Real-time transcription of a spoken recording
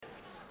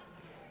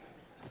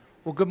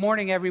Well, good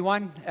morning,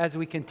 everyone. As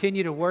we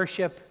continue to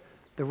worship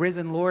the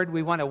risen Lord,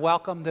 we want to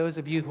welcome those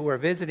of you who are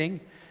visiting.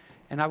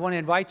 And I want to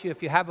invite you,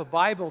 if you have a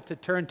Bible, to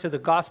turn to the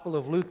Gospel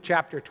of Luke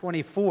chapter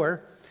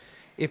 24.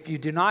 If you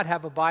do not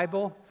have a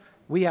Bible,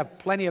 we have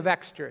plenty of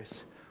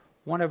extras.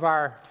 One of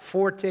our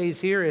fortes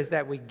here is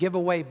that we give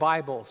away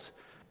Bibles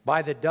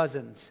by the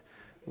dozens.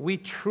 We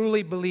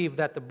truly believe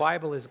that the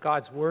Bible is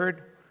God's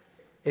Word.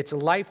 It's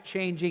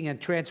life-changing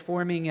and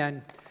transforming,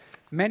 and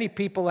many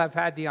people have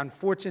had the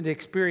unfortunate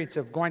experience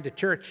of going to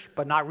church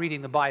but not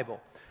reading the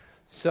Bible.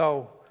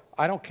 So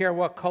I don't care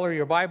what color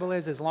your Bible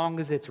is as long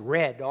as it's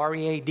red,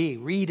 R-E-A-D.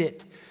 Read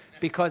it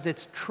because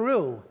it's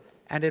true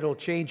and it'll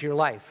change your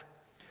life.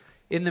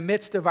 In the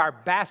midst of our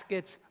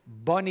baskets,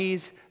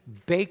 bunnies,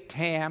 baked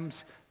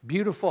hams,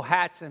 beautiful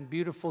hats, and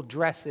beautiful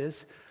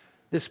dresses,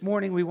 this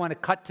morning we want to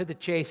cut to the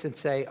chase and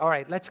say, all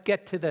right, let's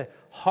get to the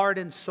heart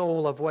and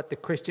soul of what the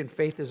Christian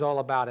faith is all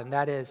about, and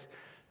that is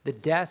the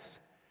death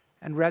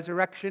and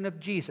resurrection of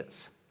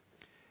Jesus.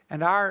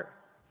 And our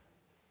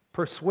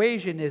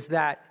persuasion is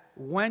that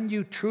when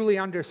you truly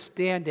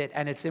understand it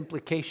and its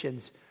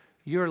implications,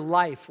 your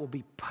life will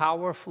be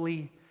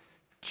powerfully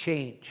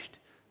changed.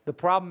 The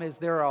problem is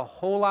there are a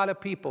whole lot of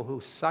people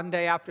who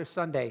Sunday after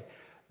Sunday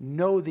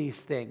know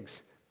these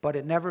things, but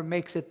it never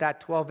makes it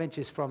that 12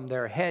 inches from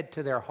their head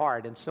to their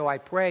heart. And so I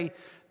pray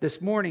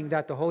this morning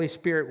that the Holy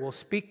Spirit will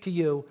speak to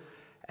you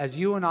as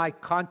you and I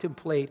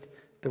contemplate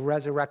the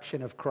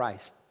resurrection of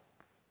Christ.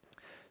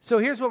 So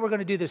here's what we're going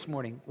to do this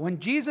morning. When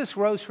Jesus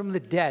rose from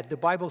the dead, the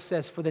Bible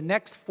says for the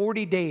next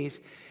 40 days,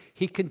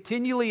 he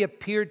continually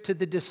appeared to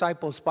the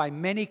disciples by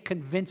many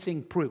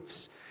convincing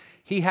proofs.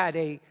 He had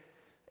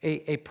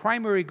a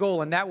primary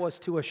goal, and that was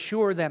to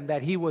assure them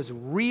that he was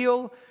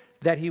real,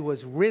 that he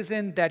was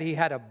risen, that he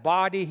had a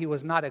body, he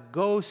was not a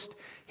ghost,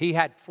 he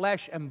had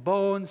flesh and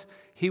bones,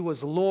 he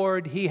was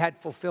Lord, he had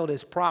fulfilled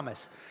his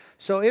promise.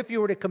 So if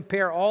you were to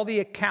compare all the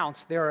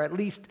accounts, there are at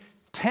least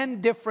 10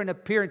 different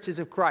appearances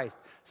of Christ.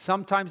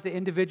 Sometimes the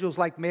individuals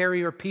like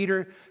Mary or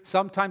Peter,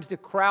 sometimes the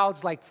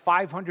crowds like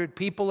 500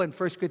 people. In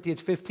 1 Corinthians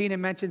 15 it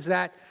mentions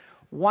that.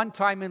 One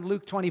time in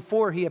Luke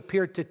 24 he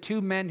appeared to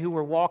two men who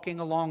were walking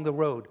along the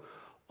road.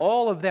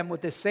 All of them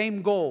with the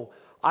same goal.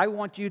 I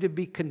want you to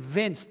be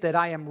convinced that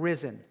I am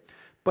risen.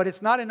 But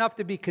it's not enough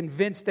to be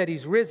convinced that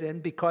he's risen,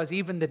 because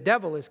even the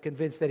devil is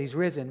convinced that he's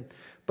risen,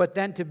 but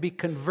then to be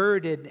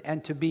converted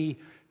and to be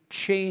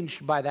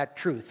changed by that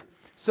truth.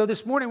 So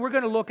this morning we're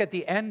going to look at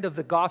the end of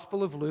the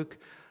Gospel of Luke,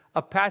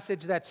 a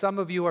passage that some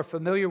of you are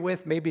familiar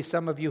with, maybe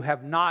some of you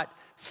have not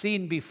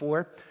seen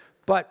before.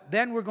 But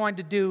then we're going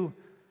to do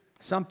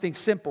something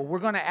simple. We're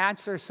going to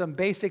answer some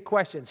basic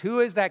questions. Who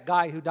is that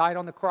guy who died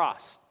on the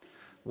cross?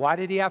 Why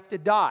did he have to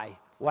die?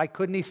 Why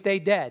couldn't he stay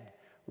dead?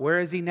 Where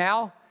is he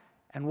now?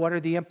 And what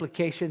are the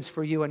implications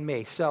for you and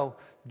me? So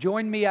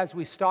join me as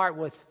we start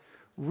with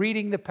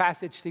reading the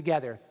passage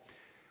together.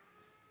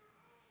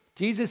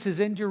 Jesus is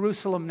in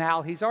Jerusalem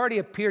now. He's already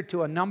appeared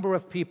to a number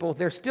of people.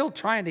 They're still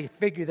trying to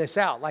figure this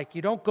out. Like,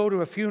 you don't go to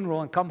a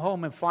funeral and come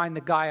home and find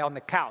the guy on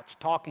the couch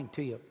talking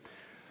to you.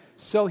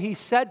 So he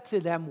said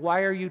to them,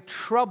 "Why are you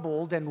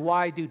troubled, and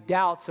why do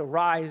doubts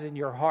arise in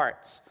your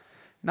hearts?"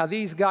 Now,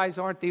 these guys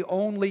aren't the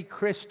only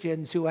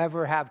Christians who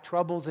ever have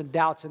troubles and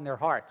doubts in their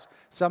hearts.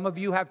 Some of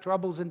you have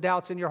troubles and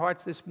doubts in your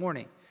hearts this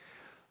morning.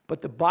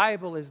 But the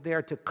Bible is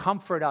there to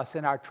comfort us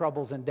in our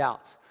troubles and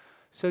doubts.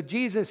 So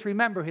Jesus,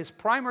 remember, his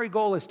primary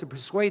goal is to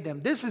persuade them.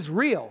 This is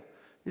real.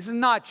 This is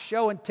not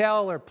show and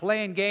tell or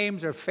playing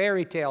games or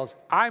fairy tales.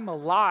 I'm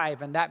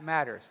alive, and that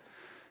matters.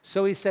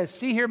 So he says,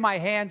 "See here my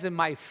hands and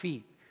my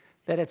feet,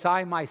 that it's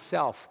I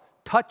myself.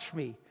 Touch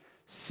me,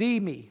 see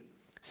me."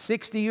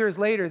 60 years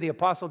later, the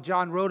Apostle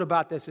John wrote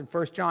about this in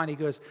 1 John. He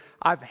goes,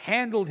 "I've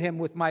handled him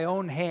with my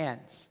own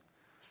hands."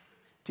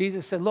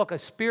 Jesus said, look, a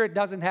spirit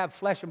doesn't have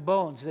flesh and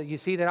bones that you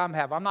see that I'm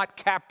have. I'm not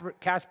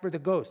Casper the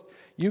ghost.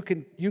 You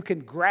can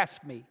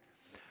grasp me.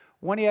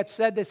 When he had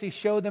said this, he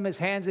showed them his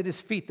hands and his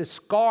feet, the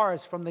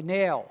scars from the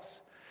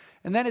nails.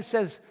 And then it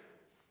says,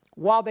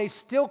 while they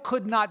still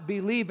could not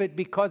believe it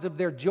because of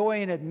their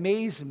joy and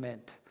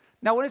amazement.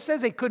 Now, when it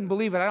says they couldn't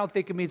believe it, I don't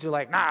think it means they're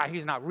like, nah,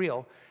 he's not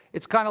real.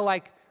 It's kind of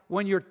like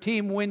when your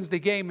team wins the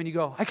game and you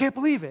go, I can't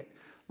believe it.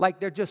 Like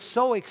they're just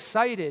so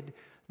excited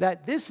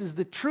that this is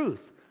the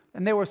truth.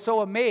 And they were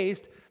so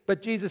amazed,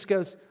 but Jesus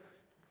goes,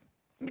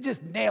 let me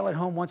just nail it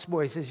home once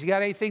more. He says, you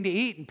got anything to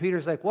eat? And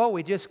Peter's like, well,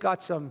 we just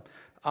got some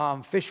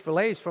fish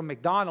fillets from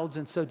McDonald's.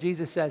 And so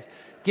Jesus says,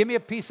 give me a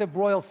piece of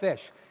broiled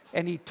fish.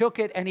 And he took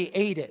it and he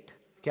ate it,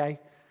 okay?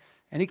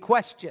 And he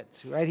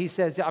questions, right? He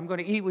says, I'm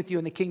going to eat with you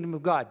in the kingdom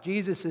of God.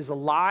 Jesus is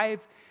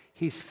alive.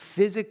 He's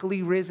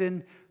physically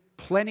risen.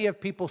 Plenty of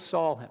people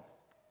saw him.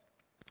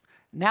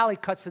 Now he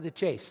cuts to the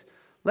chase.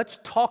 Let's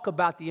talk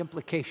about the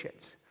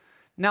implications.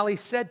 Now he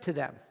said to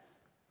them,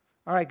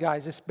 all right,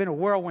 guys, it's been a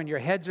whirlwind. Your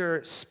heads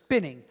are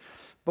spinning.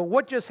 But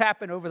what just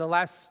happened over the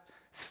last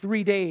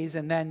 3 days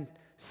and then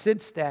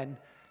since then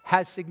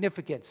has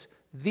significance.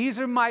 These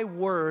are my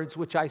words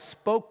which I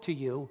spoke to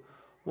you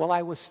while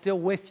I was still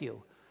with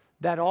you.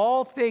 that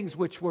all things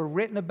which were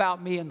written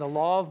about me in the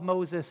law of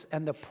Moses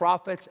and the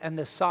prophets and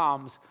the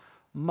Psalms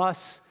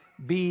must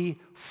be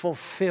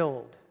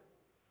fulfilled.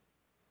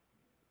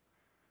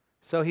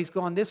 So he's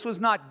going, this was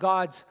not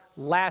God's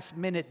last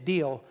minute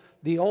deal.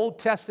 The Old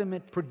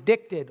Testament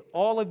predicted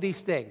all of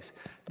these things.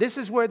 This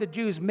is where the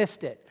Jews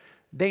missed it.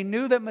 They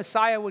knew that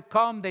Messiah would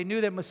come. They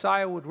knew that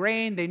Messiah would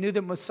reign. They knew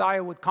that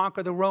Messiah would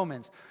conquer the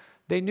Romans.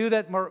 They knew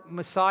that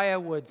Messiah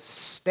would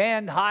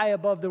stand high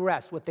above the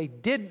rest. What they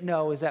didn't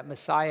know is that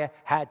Messiah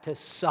had to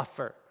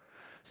suffer.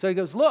 So he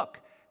goes,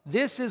 look,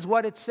 this is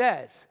what it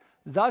says.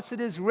 Thus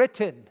it is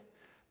written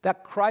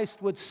that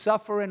Christ would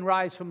suffer and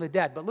rise from the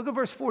dead. But look at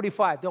verse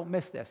 45. Don't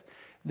miss this.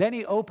 Then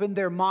he opened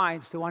their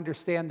minds to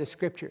understand the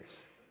scriptures.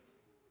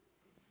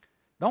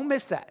 Don't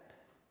miss that.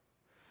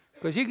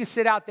 Because you can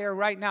sit out there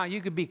right now.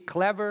 You could be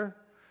clever.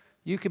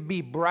 You could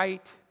be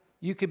bright.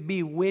 You could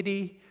be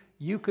witty.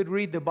 You could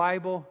read the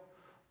Bible.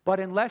 But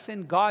unless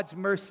in God's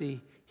mercy,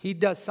 he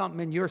does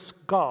something in your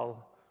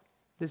skull,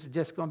 this is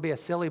just going to be a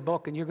silly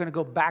book and you're going to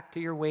go back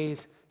to your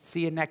ways.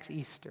 See you next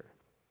Easter.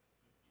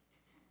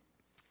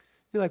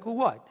 You're like, well,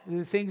 what?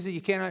 The things that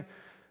you cannot...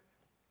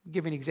 I'll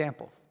give you an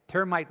example.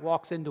 Termite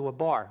walks into a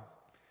bar,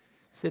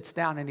 sits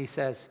down and he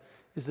says,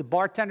 is the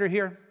bartender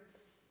here?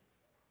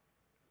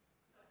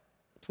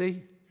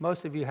 See,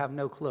 most of you have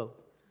no clue.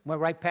 Went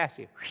right past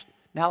you.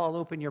 Now I'll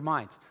open your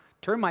minds.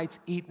 Termites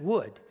eat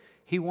wood.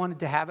 He wanted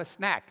to have a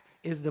snack.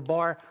 Is the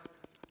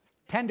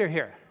bartender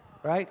here?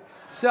 Right?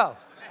 So,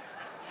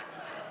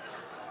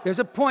 there's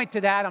a point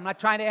to that. I'm not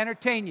trying to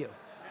entertain you.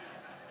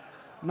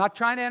 I'm not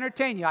trying to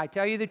entertain you. I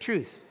tell you the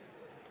truth.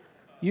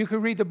 You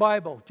can read the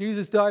Bible.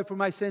 Jesus died for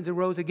my sins and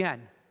rose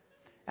again.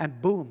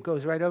 And boom,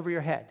 goes right over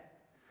your head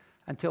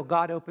until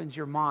God opens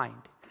your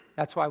mind.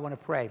 That's why I want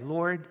to pray.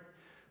 Lord,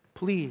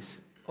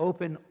 please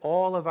open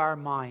all of our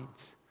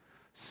minds.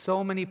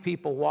 So many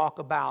people walk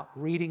about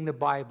reading the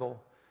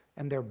Bible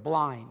and they're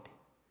blind.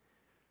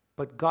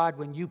 But God,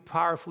 when you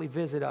powerfully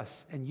visit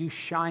us and you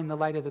shine the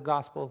light of the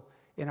gospel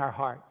in our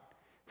heart,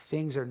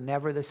 things are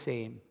never the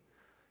same.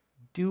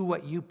 Do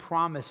what you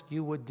promised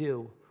you would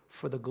do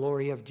for the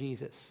glory of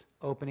Jesus,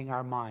 opening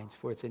our minds.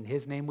 For it's in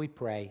his name we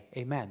pray.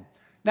 Amen.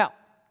 Now,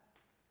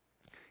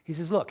 he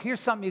says, look,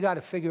 here's something you got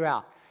to figure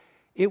out.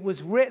 It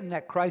was written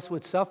that Christ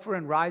would suffer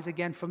and rise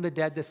again from the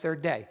dead the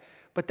third day.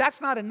 But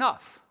that's not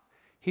enough.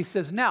 He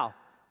says, now,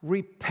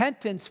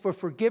 repentance for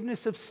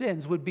forgiveness of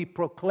sins would be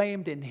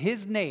proclaimed in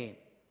his name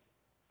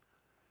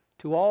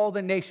to all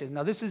the nations.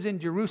 Now, this is in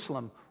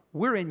Jerusalem.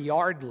 We're in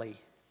Yardley,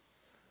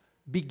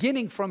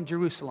 beginning from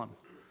Jerusalem.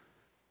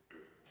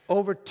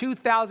 Over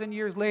 2,000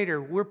 years later,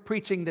 we're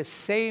preaching the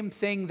same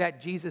thing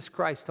that Jesus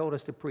Christ told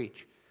us to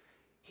preach.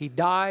 He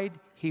died,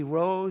 he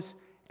rose,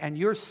 and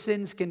your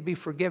sins can be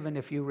forgiven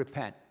if you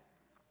repent.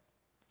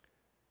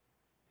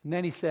 And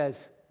then he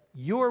says,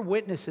 you're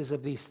witnesses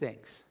of these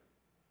things.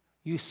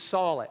 You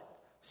saw it,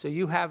 so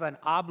you have an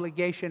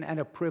obligation and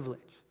a privilege.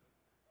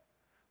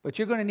 But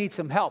you're going to need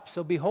some help.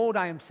 So behold,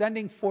 I am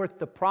sending forth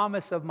the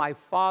promise of my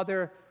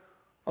Father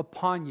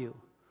upon you.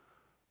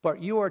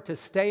 But you are to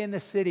stay in the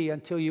city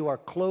until you are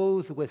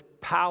clothed with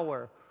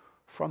power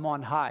from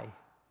on high.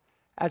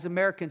 As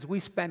Americans, we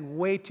spend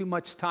way too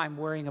much time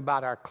worrying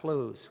about our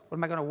clothes. What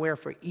am I going to wear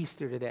for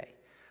Easter today?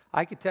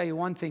 I could tell you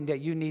one thing that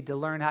you need to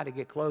learn how to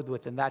get clothed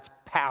with, and that's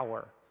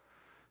power.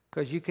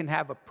 Because you can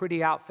have a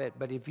pretty outfit,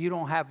 but if you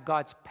don't have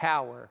God's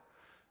power,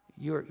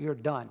 you're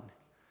done.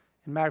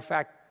 As a matter of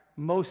fact,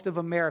 most of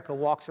America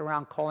walks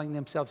around calling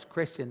themselves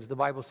Christians. The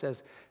Bible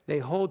says they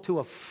hold to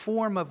a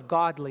form of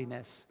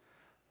godliness,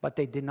 but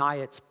they deny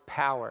its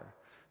power.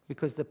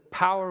 Because the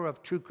power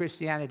of true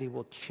Christianity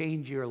will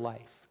change your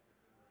life.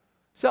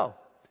 So,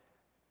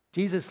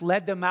 Jesus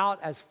led them out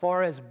as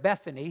far as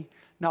Bethany.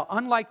 Now,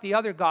 unlike the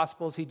other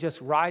Gospels, he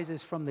just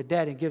rises from the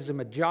dead and gives them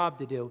a job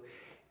to do.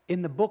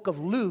 In the book of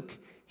Luke,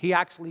 he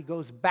actually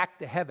goes back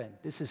to heaven.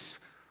 This is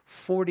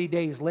 40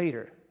 days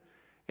later.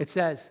 It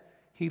says,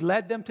 he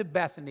led them to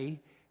Bethany,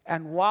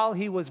 and while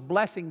he was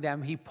blessing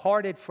them, he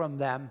parted from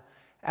them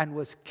and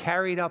was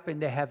carried up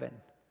into heaven.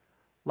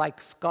 Like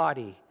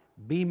Scotty,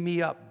 beam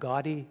me up,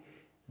 Gotti.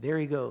 There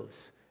he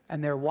goes.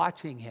 And they're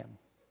watching him,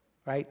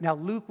 right? Now,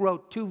 Luke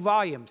wrote 2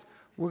 volumes.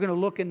 We're going to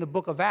look in the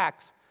book of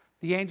Acts.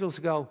 The angels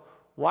go,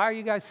 why are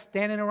you guys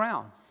standing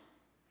around?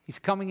 He's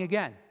coming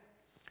again.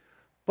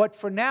 But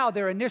for now,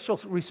 their initial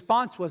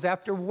response was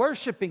after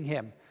worshiping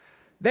him.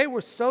 They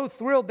were so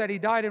thrilled that he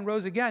died and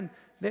rose again,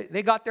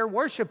 they got their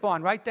worship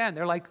on right then.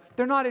 They're like,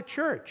 they're not at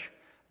church.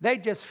 They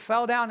just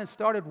fell down and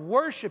started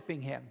worshiping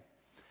him.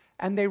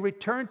 And they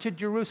returned to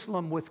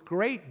Jerusalem with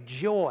great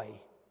joy.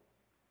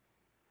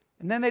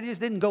 And then they just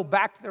didn't go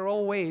back to their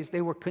old ways. They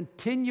were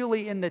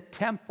continually in the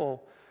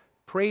temple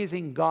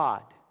praising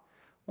God.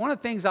 One of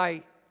the things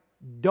I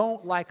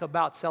don't like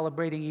about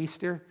celebrating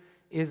Easter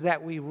is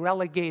that we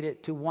relegate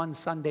it to one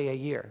Sunday a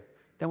year.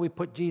 Then we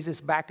put Jesus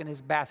back in his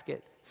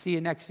basket. See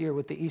you next year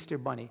with the Easter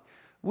bunny.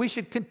 We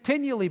should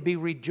continually be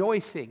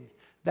rejoicing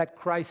that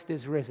Christ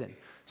is risen.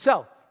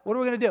 So, what are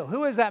we going to do?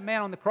 Who is that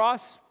man on the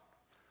cross?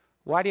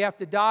 Why did he have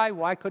to die?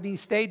 Why couldn't he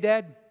stay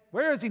dead?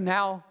 Where is he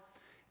now?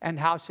 and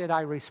how should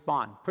I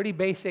respond? Pretty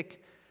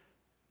basic.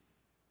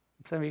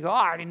 Some of you go, oh,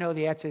 I already know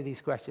the answer to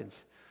these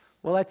questions.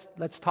 Well,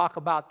 let's talk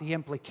about the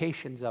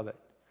implications of it.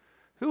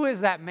 Who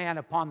is that man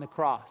upon the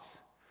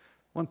cross?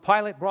 When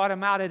Pilate brought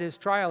him out at his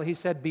trial, he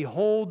said,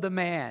 behold the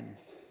man.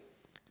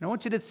 And I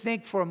want you to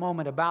think for a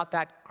moment about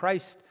that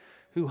Christ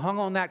who hung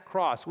on that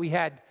cross. We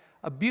had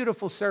a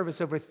beautiful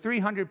service, over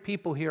 300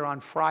 people here on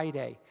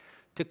Friday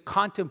to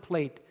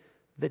contemplate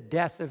the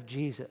death of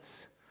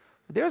Jesus.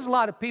 But there's a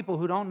lot of people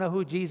who don't know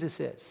who Jesus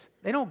is.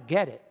 They don't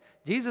get it.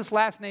 Jesus'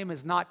 last name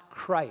is not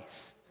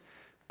Christ.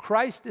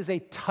 Christ is a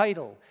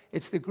title.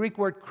 It's the Greek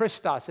word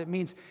Christos. It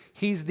means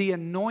he's the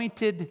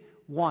anointed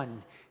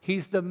one.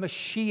 He's the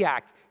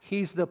Mashiach.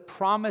 He's the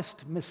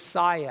promised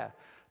Messiah.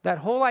 That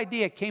whole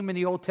idea came in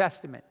the Old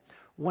Testament.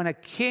 When a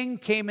king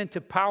came into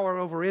power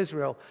over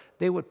Israel,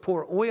 they would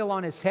pour oil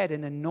on his head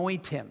and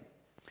anoint him.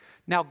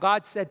 Now,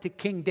 God said to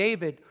King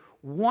David,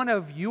 one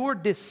of your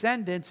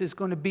descendants is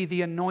going to be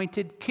the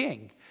anointed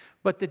king.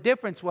 But the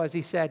difference was,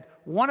 he said,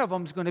 one of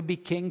them is going to be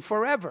king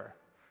forever.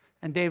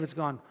 And David's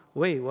gone,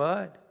 wait,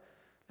 what?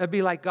 That'd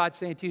be like God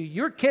saying to you,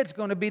 your kid's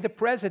going to be the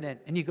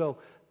president. And you go,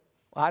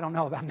 well, I don't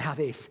know about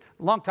nowadays.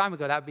 A long time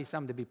ago, that would be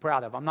something to be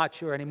proud of. I'm not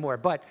sure anymore.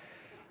 But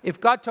if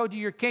God told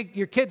you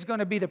your kid's going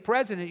to be the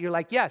president, you're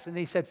like, yes. And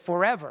he said,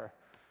 forever.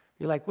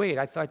 You're like, wait,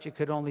 I thought you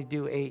could only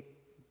do 8.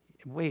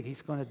 Wait,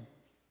 he's going to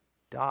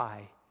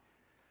die.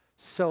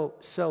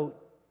 So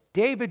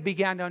David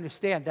began to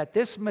understand that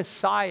this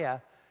Messiah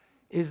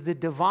is the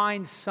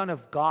divine Son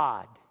of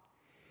God.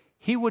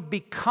 He would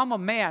become a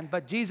man,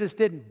 but Jesus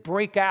didn't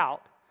break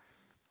out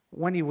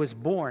when he was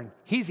born.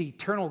 He's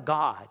eternal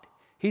God.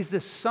 He's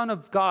the Son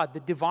of God, the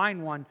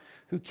divine one,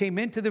 who came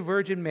into the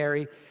Virgin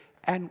Mary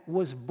and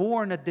was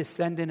born a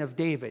descendant of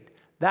David.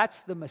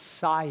 That's the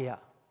Messiah.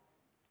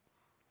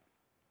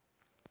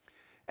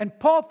 And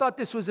Paul thought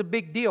this was a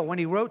big deal when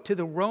he wrote to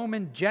the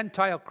Roman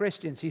Gentile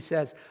Christians. He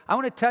says, I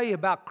want to tell you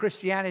about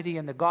Christianity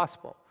and the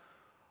gospel.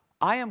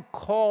 I am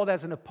called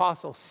as an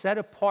apostle, set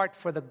apart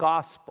for the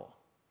gospel,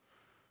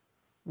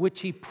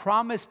 which he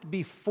promised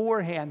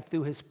beforehand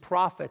through his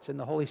prophets in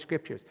the Holy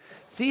Scriptures.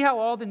 See how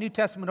all the New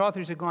Testament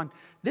authors have gone,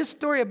 this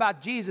story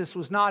about Jesus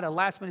was not a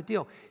last-minute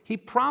deal. He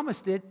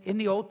promised it in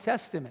the Old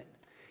Testament.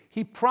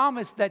 He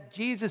promised that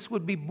Jesus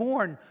would be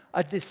born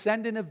a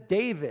descendant of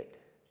David,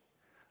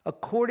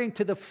 according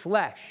to the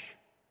flesh.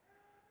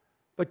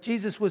 But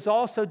Jesus was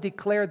also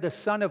declared the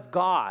Son of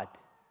God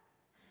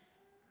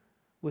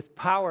with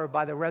power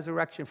by the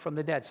resurrection from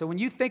the dead. So when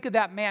you think of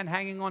that man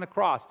hanging on a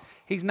cross,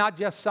 he's not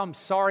just some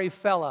sorry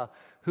fella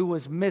who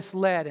was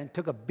misled and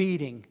took a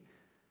beating,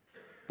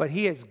 but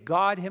he is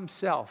God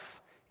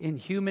himself in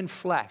human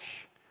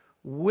flesh,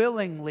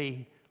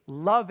 willingly,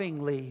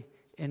 lovingly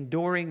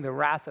enduring the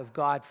wrath of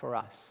God for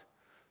us.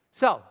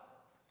 So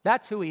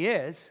that's who he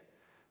is.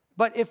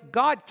 But if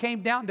God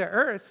came down to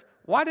earth,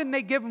 why didn't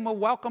they give him a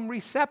welcome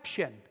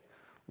reception?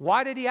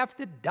 Why did he have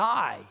to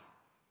die?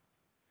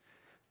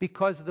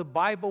 Because the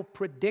Bible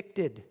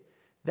predicted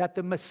that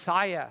the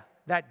Messiah,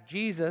 that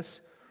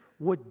Jesus,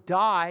 would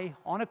die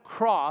on a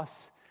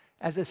cross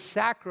as a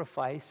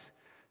sacrifice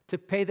to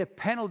pay the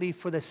penalty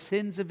for the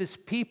sins of his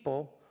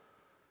people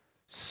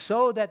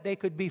so that they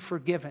could be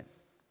forgiven.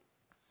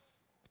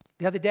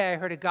 The other day I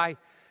heard a guy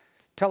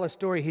tell a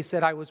story. He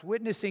said, I was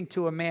witnessing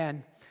to a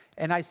man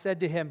and I said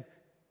to him,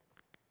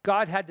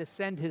 God had to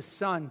send his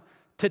son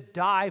to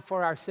die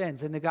for our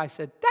sins. And the guy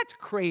said, that's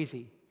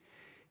crazy.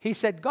 He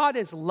said, God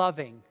is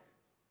loving.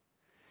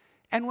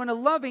 And when a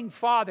loving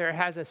father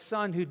has a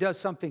son who does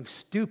something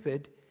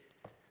stupid,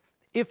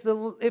 if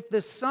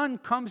the son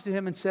comes to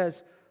him and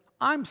says,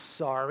 I'm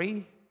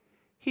sorry,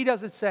 he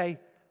doesn't say,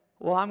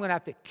 well, I'm going to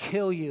have to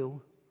kill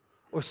you,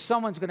 or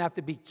someone's going to have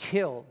to be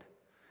killed.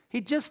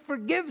 He just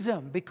forgives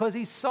him because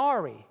he's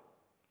sorry.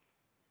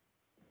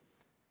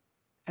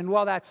 And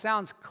while that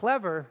sounds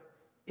clever,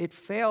 it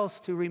fails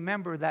to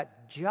remember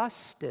that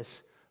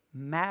justice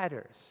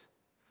matters.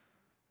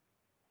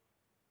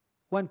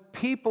 When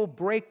people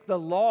break the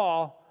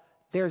law,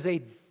 there's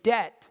a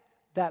debt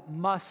that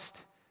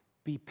must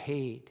be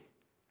paid.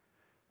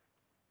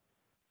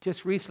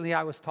 Just recently,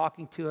 I was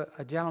talking to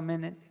a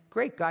gentleman, a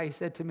great guy. He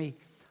said to me,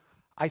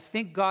 I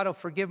think God will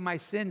forgive my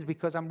sins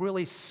because I'm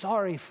really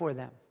sorry for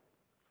them.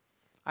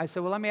 I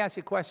said, well, let me ask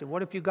you a question.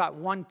 What if you got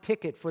one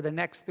ticket for the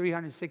next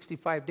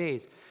 365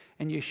 days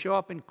and you show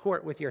up in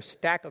court with your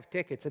stack of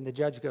tickets and the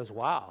judge goes,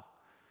 wow,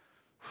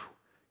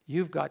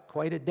 you've got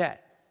quite a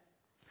debt.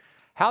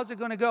 How's it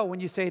going to go when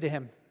you say to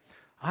him,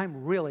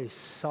 I'm really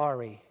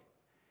sorry?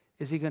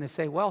 Is he going to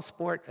say, well,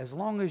 sport, as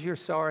long as you're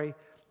sorry,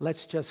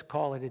 let's just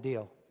call it a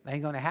deal? That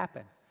ain't going to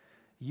happen.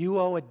 You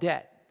owe a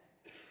debt.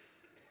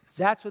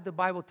 That's what the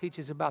Bible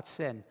teaches about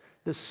sin.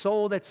 The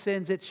soul that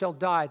sins, it shall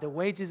die. The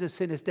wages of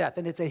sin is death.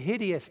 And it's a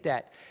hideous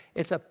debt.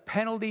 It's a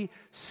penalty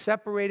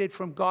separated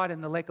from God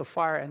in the lake of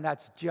fire, and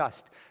that's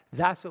just.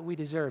 That's what we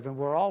deserve. And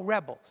we're all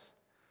rebels.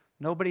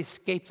 Nobody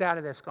skates out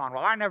of this going,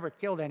 well, I never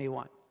killed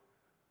anyone.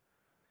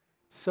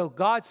 So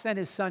God sent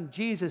his son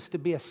Jesus to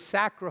be a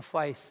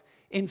sacrifice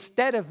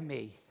instead of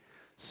me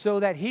so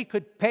that he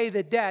could pay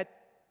the debt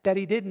that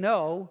he didn't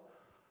know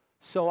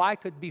so I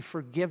could be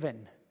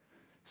forgiven.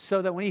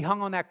 So that when he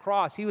hung on that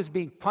cross, he was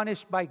being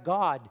punished by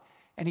God,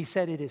 and he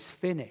said, "It is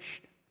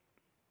finished."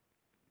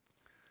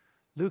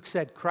 Luke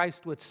said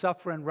Christ would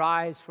suffer and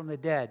rise from the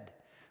dead.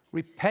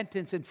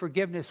 Repentance and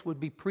forgiveness would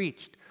be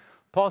preached.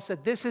 Paul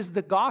said, this is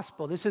the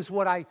gospel. This is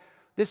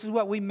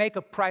what we make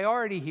a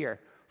priority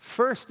here.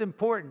 First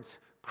importance,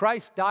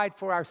 Christ died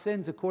for our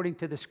sins according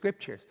to the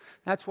scriptures.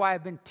 That's why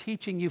I've been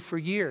teaching you for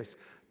years.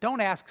 Don't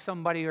ask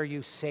somebody, are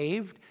you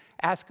saved?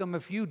 Ask them,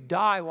 if you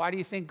die, why do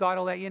you think God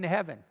will let you into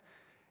heaven?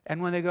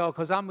 And when they go,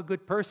 because I'm a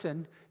good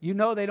person, you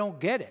know they don't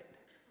get it.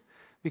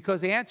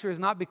 Because the answer is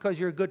not because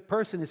you're a good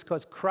person, it's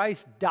because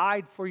Christ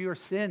died for your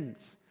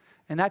sins.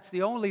 And that's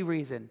the only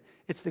reason.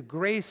 It's the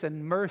grace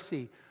and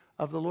mercy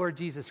of the Lord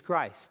Jesus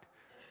Christ.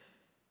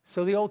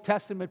 So the Old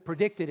Testament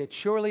predicted it.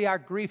 Surely our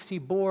griefs he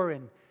bore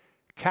and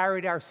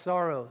carried our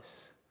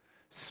sorrows.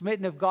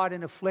 Smitten of God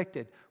and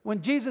afflicted.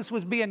 When Jesus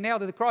was being nailed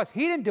to the cross,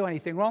 he didn't do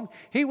anything wrong.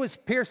 He was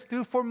pierced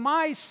through for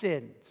my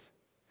sins.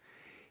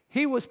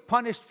 He was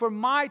punished for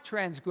my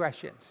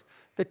transgressions.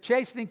 The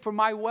chastening for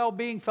my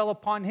well-being fell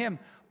upon him.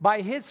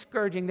 By his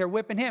scourging, they're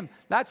whipping him.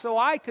 That's so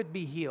I could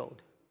be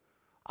healed.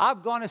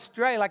 I've gone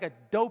astray like a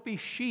dopey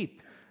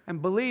sheep.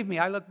 And believe me,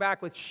 I look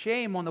back with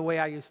shame on the way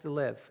I used to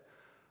live.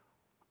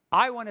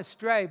 I went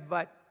astray,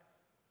 but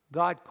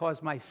God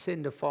caused my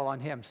sin to fall on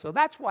him. So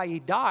that's why he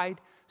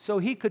died, so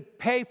he could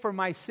pay for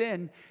my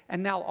sin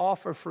and now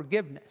offer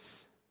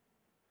forgiveness.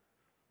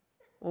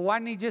 Well, why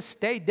didn't he just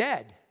stay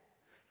dead?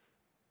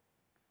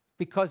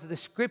 Because the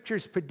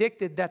scriptures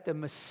predicted that the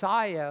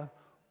Messiah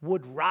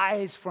would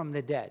rise from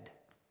the dead.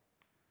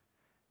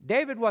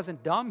 David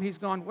wasn't dumb. He's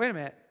going, wait a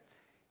minute.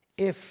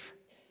 If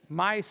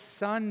my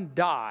son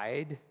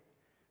died,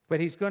 but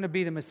he's going to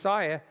be the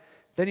Messiah,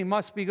 then he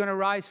must be going to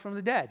rise from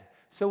the dead.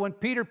 So when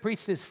Peter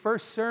preached his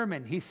first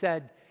sermon, he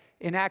said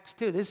in Acts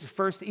 2, this is his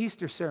first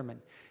Easter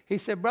sermon. He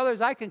said,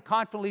 brothers, I can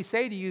confidently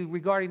say to you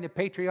regarding the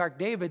patriarch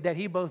David that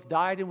he both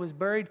died and was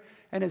buried,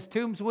 and his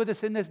tomb's with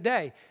us in this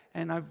day.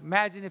 And I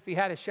imagine if he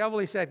had a shovel,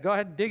 he said, go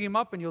ahead and dig him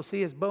up and you'll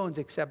see his bones,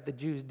 except the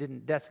Jews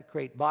didn't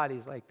desecrate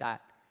bodies like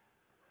that.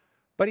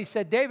 But he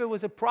said David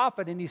was a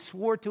prophet, and he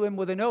swore to him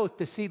with an oath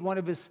to seat one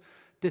of his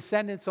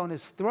descendants on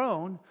his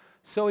throne.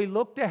 So he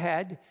looked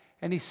ahead,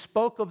 and he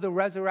spoke of the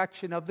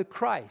resurrection of the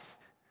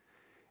Christ.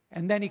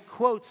 And then he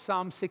quotes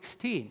Psalm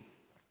 16.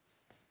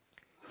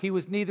 He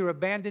was neither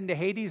abandoned to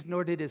Hades,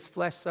 nor did his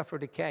flesh suffer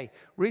decay.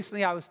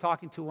 Recently, I was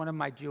talking to one of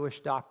my Jewish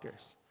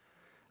doctors.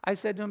 I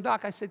said to him,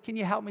 Doc, I said, can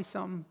you help me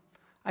something?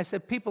 I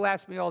said, people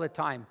ask me all the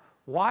time,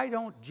 why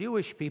don't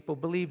Jewish people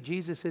believe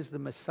Jesus is the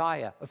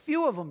Messiah? A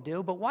few of them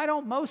do, but why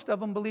don't most of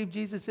them believe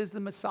Jesus is the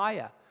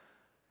Messiah?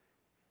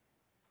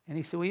 And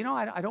he said, well, you know,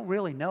 I don't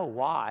really know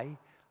why.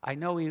 I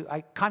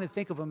kind of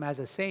think of him as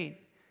a saint.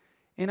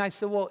 And I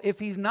said, well, if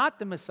he's not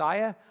the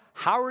Messiah,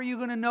 how are you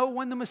going to know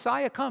when the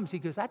Messiah comes? He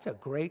goes, that's a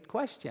great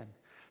question.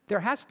 There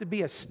has to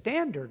be a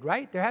standard,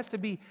 right? There has to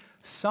be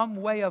some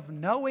way of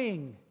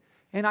knowing.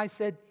 And I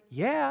said,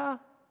 yeah,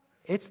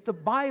 it's the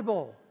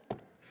Bible.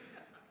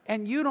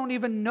 And you don't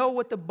even know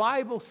what the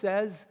Bible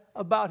says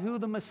about who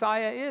the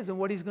Messiah is and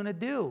what he's going to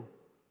do.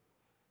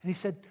 And he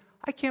said,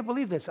 I can't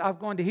believe this. I've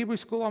gone to Hebrew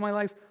school all my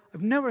life.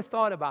 I've never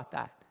thought about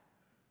that.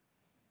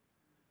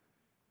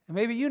 And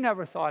maybe you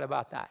never thought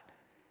about that.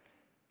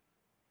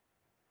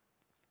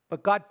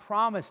 But God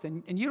promised,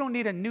 and you don't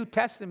need a New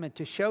Testament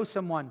to show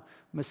someone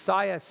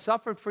Messiah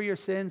suffered for your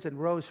sins and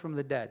rose from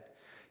the dead.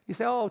 You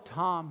say, oh,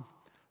 Tom,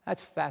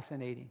 that's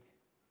fascinating.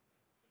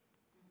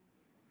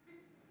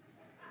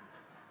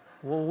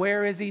 Well,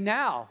 where is he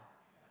now?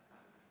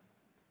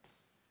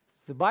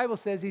 The Bible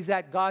says he's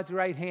at God's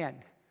right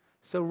hand.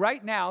 So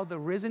right now, the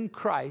risen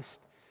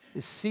Christ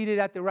is seated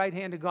at the right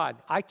hand of God.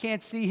 I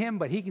can't see him,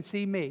 but he can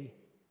see me.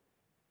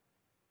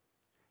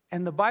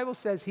 And the Bible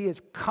says he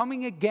is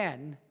coming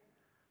again,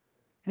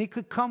 and he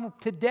could come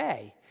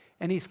today.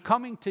 And he's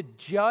coming to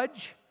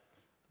judge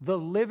the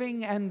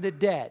living and the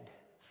dead.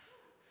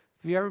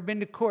 If you've ever been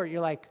to court,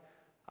 you're like,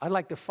 I'd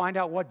like to find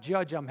out what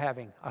judge I'm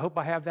having. I hope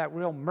I have that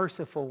real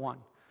merciful one.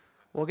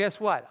 Well, guess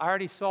what? I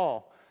already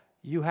saw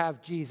you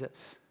have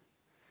Jesus.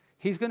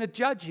 He's going to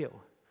judge you.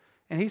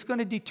 And he's going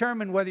to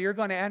determine whether you're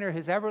going to enter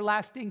his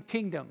everlasting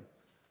kingdom.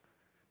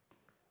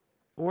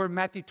 Or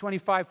Matthew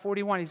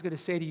 25:41, he's going to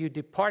say to you,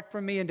 depart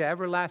from me into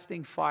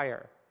everlasting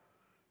fire.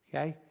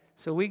 Okay?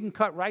 So we can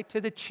cut right to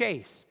the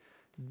chase.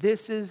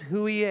 This is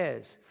who he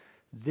is.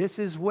 This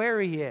is where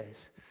he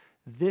is.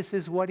 This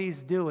is what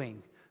he's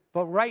doing.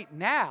 But right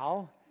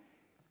now,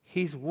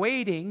 he's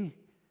waiting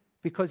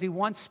because he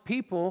wants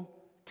people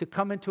to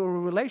come into a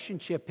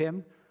relationship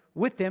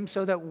with him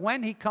so that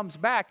when he comes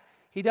back,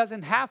 he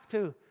doesn't have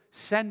to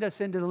send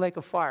us into the lake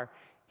of fire.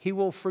 He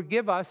will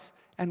forgive us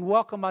and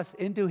welcome us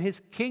into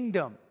his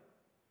kingdom.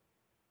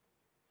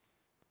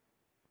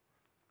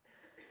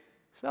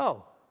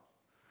 So,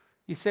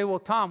 you say, well,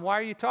 Tom, why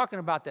are you talking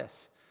about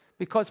this?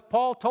 Because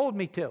Paul told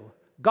me to.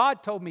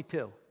 God told me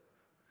to.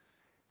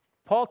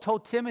 Paul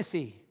told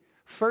Timothy,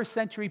 first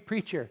century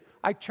preacher,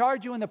 I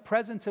charge you in the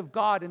presence of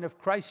God and of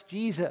Christ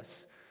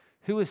Jesus.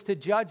 who is to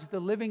judge the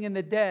living and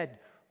the dead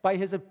by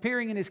his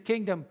appearing in his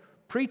kingdom.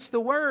 Preach the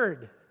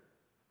word.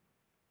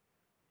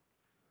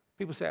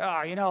 People say,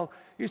 oh,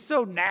 you're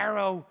so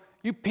narrow.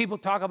 You people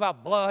talk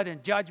about blood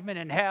and judgment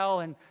and hell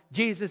and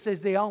Jesus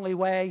is the only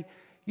way.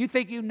 You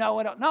think you know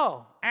it?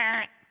 No.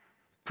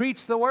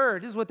 Preach the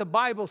word. This is what the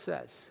Bible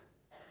says.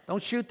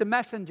 Don't shoot the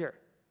messenger.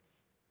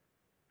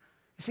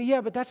 You say,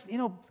 yeah, but that's,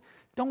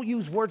 don't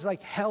use words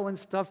like hell and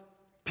stuff.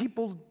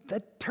 People,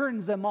 that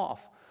turns them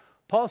off.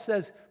 Paul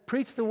says,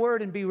 preach the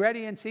word and be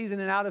ready in season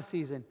and out of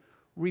season.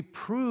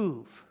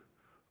 Reprove,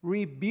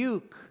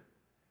 rebuke,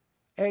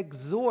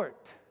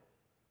 exhort.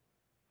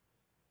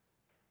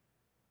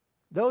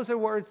 Those are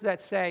words that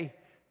say,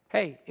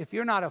 hey, if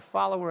you're not a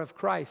follower of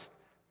Christ,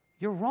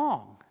 you're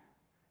wrong.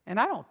 And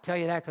I don't tell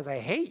you that because I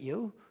hate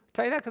you. I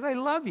tell you that because I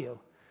love you.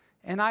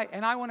 And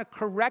I want to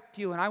correct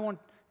you, and I want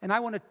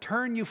to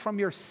turn you from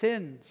your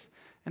sins.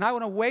 And I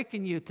want to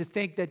awaken you to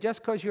think that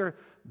just because your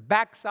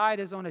backside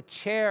is on a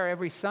chair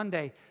every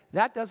Sunday,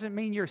 that doesn't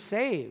mean you're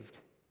saved.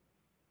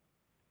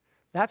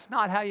 That's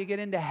not how you get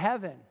into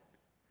heaven.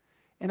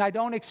 And I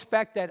don't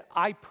expect that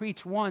I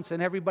preach once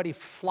and everybody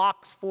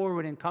flocks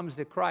forward and comes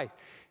to Christ.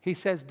 He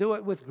says, do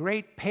it with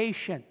great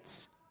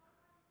patience.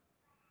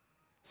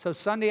 So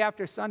Sunday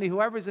after Sunday,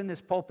 whoever's in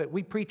this pulpit,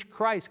 we preach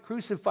Christ,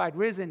 crucified,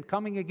 risen,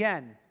 coming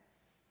again.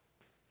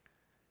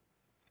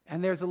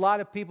 And there's a lot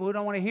of people who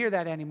don't want to hear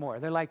that anymore.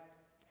 They're like,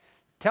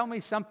 tell me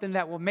something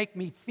that will make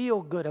me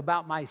feel good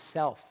about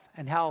myself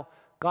and how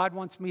God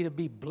wants me to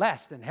be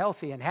blessed and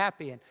healthy and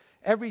happy, and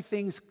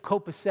everything's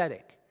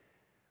copacetic.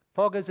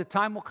 Paul goes, a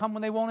time will come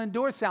when they won't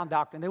endure sound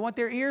doctrine. They want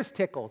their ears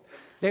tickled.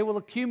 They will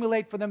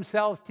accumulate for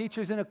themselves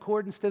teachers in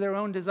accordance to their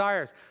own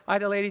desires. I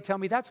had a lady tell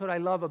me, that's what I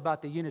love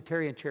about the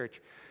Unitarian Church.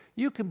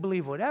 You can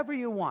believe whatever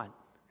you want.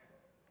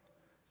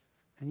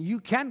 And you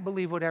can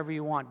believe whatever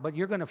you want, but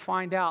you're going to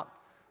find out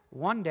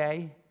one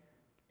day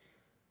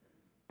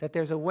that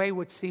there's a way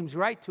which seems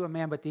right to a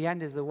man, but the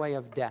end is the way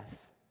of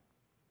death.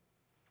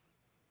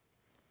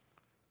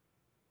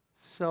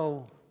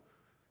 So,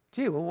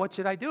 well, what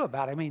should I do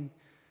about it? I mean,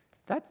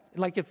 that's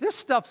like, if this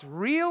stuff's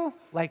real,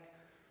 like,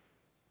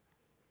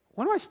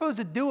 what am I supposed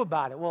to do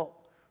about it? Well,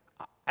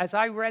 as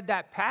I read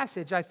that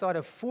passage, I thought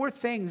of 4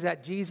 things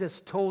that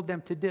Jesus told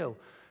them to do.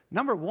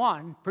 Number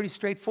 1, pretty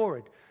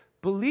straightforward.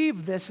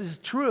 Believe this is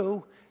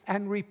true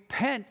and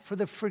repent for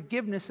the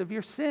forgiveness of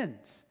your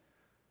sins.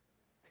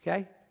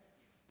 Okay?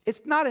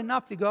 It's not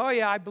enough to go, oh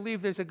yeah, I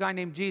believe there's a guy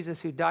named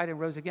Jesus who died and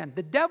rose again.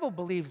 The devil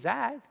believes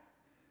that.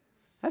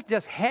 That's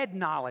just head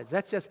knowledge.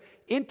 That's just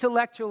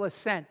intellectual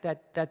assent.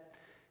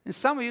 And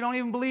some of you don't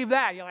even believe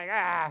that. You're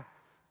like,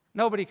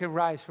 nobody can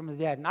rise from the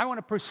dead. And I want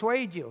to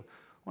persuade you.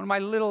 One of my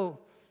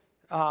little,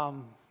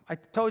 I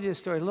told you a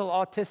story, a little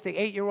autistic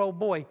 8-year-old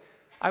boy.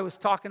 I was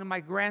talking to my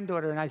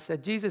granddaughter, and I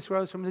said, Jesus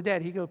rose from the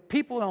dead. He goes,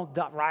 people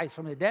don't rise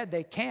from the dead.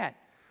 They can't.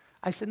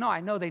 I said, no,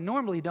 I know they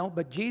normally don't,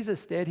 but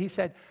Jesus did. He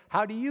said,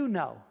 how do you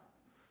know?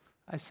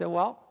 I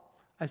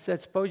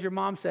said, suppose your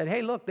mom said,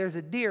 hey, look, there's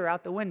a deer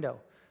out the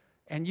window.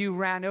 And you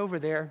ran over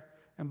there,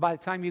 and by the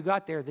time you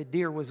got there, the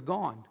deer was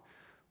gone.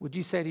 Would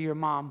you say to your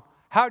mom,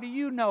 how do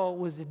you know it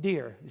was a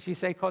deer? And she'd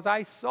say, because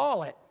I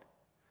saw it,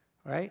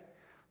 right?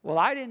 Well,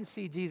 I didn't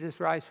see Jesus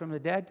rise from the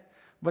dead,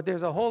 but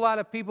there's a whole lot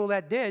of people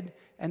that did,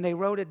 and they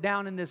wrote it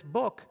down in this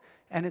book,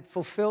 and it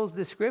fulfills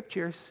the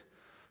scriptures.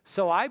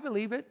 So I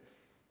believe it.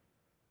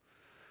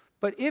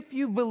 But if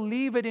you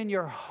believe it in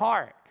your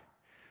heart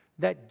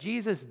that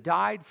Jesus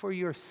died for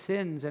your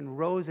sins and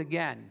rose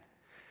again,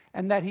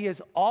 and that he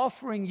is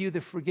offering you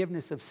the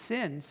forgiveness of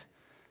sins,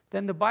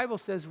 then the Bible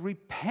says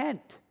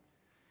repent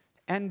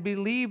and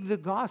believe the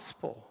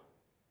gospel.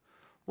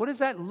 What does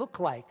that look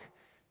like?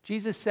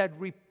 Jesus said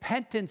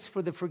repentance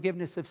for the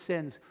forgiveness of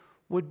sins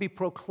would be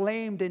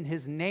proclaimed in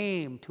his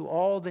name to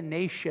all the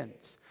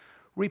nations.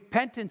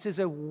 Repentance is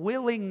a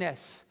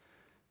willingness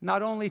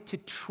not only to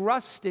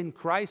trust in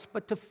Christ,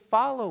 but to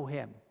follow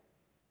him.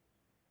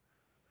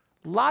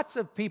 Lots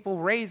of people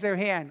raise their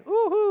hand.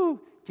 Woohoo!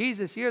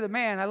 Jesus, you're the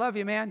man. I love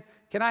you, man.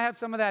 Can I have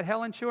some of that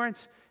hell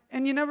insurance?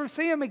 And you never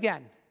see him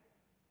again.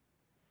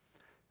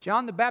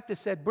 John the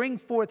Baptist said, bring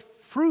forth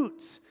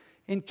fruits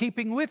in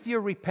keeping with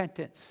your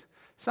repentance.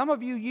 Some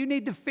of you, you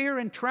need to fear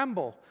and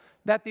tremble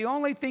that the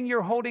only thing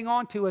you're holding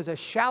on to is a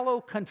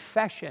shallow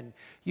confession.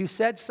 You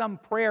said some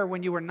prayer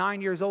when you were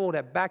 9 years old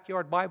at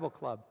Backyard Bible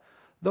Club.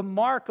 The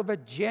mark of a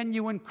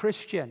genuine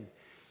Christian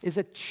is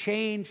a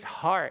changed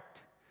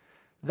heart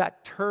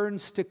that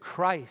turns to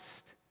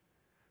Christ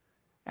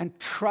and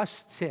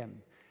trusts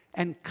him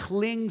and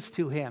clings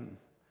to him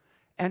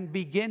and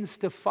begins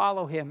to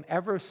follow him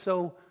ever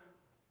so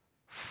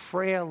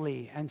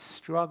frailly and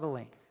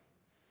struggling.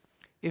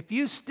 If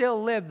you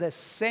still live the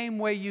same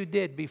way you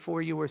did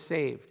before you were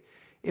saved,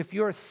 if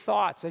your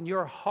thoughts and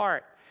your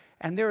heart,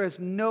 and there is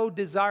no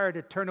desire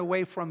to turn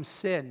away from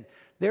sin,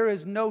 there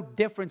is no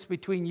difference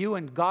between you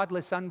and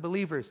godless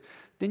unbelievers,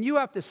 then you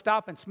have to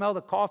stop and smell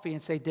the coffee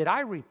and say, did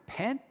I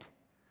repent?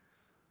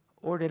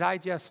 Or did I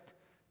just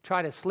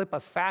try to slip a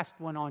fast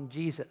one on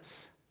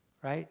Jesus,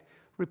 right?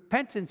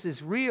 Repentance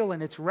is real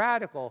and it's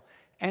radical,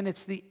 and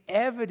it's the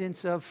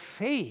evidence of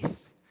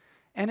faith.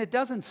 And it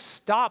doesn't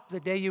stop the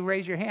day you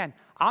raise your hand.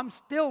 I'm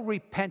still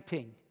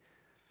repenting.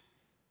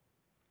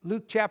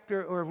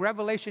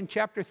 Revelation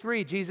chapter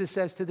 3, Jesus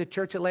says to the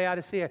church at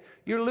Laodicea,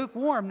 you're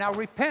lukewarm, now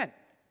repent.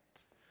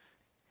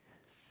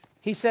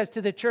 He says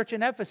to the church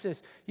in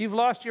Ephesus, you've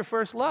lost your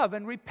first love,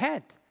 and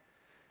repent.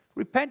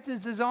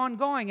 Repentance is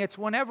ongoing. It's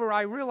whenever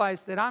I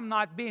realize that I'm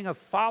not being a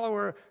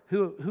follower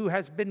who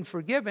has been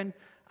forgiven,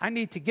 I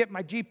need to get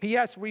my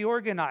GPS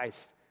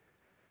reorganized.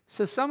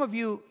 So some of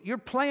you, you're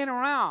playing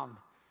around.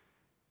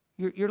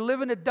 You're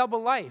living a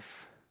double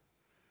life.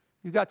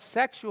 You've got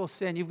sexual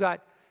sin. You've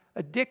got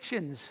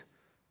addictions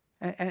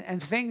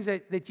and things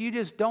that you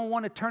just don't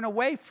want to turn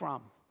away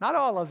from. Not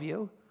all of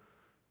you.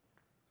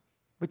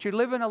 But you're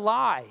living a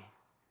lie.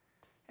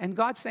 And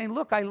God's saying,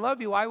 look, I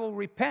love you. I will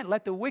repent.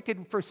 Let the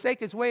wicked forsake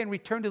his way and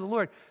return to the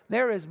Lord.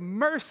 There is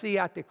mercy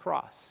at the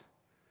cross.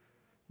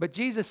 But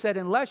Jesus said,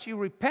 unless you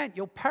repent,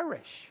 you'll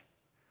perish.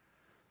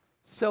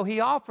 So he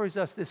offers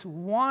us this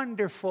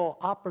wonderful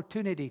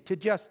opportunity to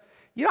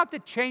you don't have to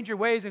change your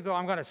ways and go,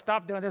 I'm going to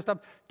stop doing this stuff.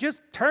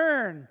 Just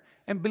turn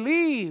and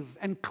believe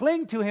and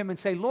cling to him and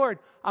say, Lord,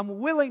 I'm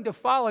willing to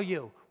follow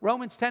you.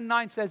 Romans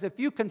 10:9 says, if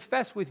you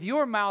confess with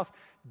your mouth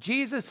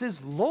Jesus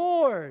is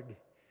Lord,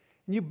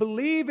 and you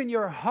believe in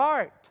your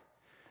heart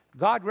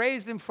God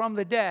raised him from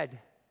the dead,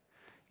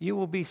 you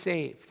will be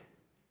saved.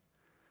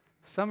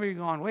 Some of you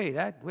are going,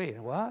 wait,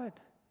 what?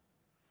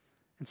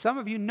 And some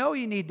of you know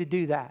you need to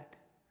do that.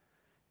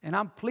 And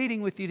I'm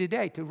pleading with you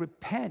today to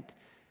repent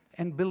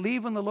and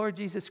believe in the Lord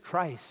Jesus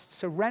Christ.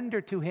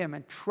 Surrender to him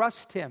and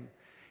trust him.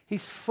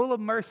 He's full of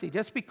mercy.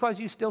 Just because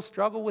you still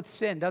struggle with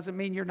sin doesn't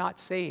mean you're not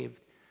saved.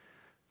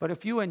 But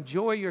if you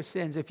enjoy your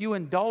sins, if you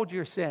indulge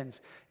your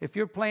sins, if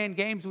you're playing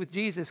games with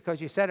Jesus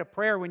because you said a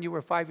prayer when you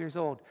were 5 years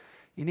old,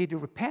 you need to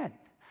repent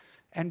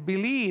and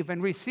believe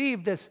and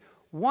receive this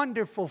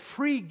wonderful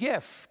free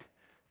gift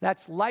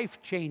that's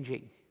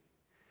life-changing.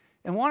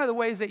 And one of the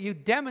ways that you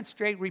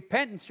demonstrate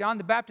repentance, John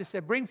the Baptist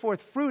said, bring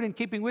forth fruit in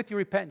keeping with your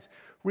repentance.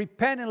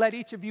 Repent and let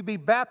each of you be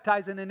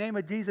baptized in the name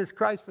of Jesus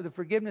Christ for the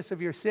forgiveness of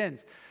your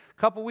sins.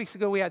 A couple weeks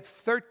ago, we had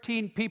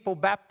 13 people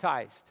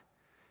baptized,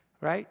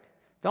 right?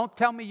 Don't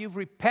tell me you've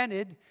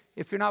repented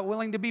if you're not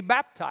willing to be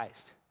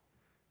baptized.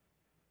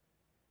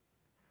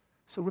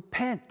 So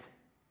repent.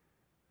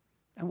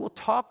 And we'll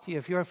talk to you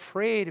if you're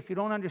afraid, if you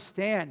don't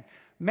understand.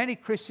 Many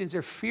Christians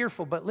are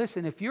fearful. But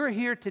listen, if you're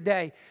here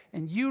today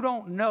and you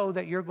don't know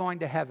that you're going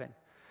to heaven,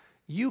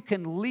 you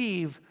can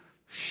leave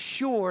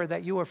sure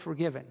that you are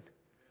forgiven.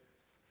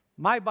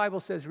 My Bible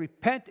says,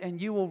 repent and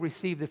you will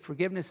receive the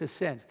forgiveness of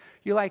sins.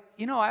 You're like,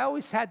 I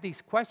always had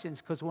these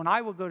questions because when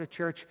I would go to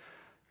church,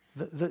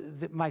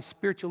 my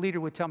spiritual leader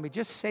would tell me,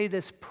 just say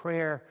this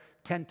prayer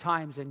 10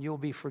 times and you'll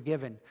be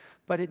forgiven.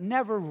 But it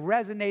never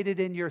resonated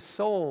in your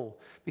soul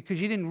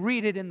because you didn't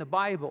read it in the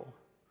Bible.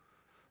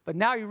 But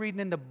now you're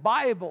reading in the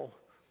Bible,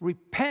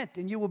 repent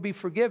and you will be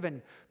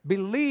forgiven.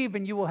 Believe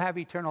and you will have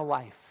eternal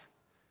life.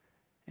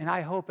 And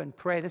I hope and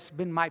pray, this has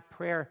been my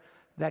prayer,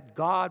 that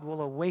God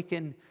will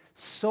awaken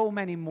so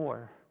many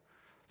more.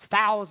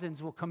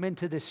 Thousands will come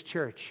into this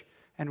church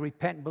and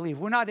repent and believe.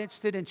 We're not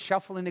interested in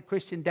shuffling the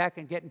Christian deck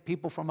and getting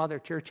people from other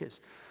churches.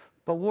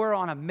 But we're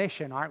on a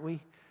mission, aren't we?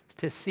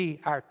 To see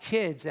our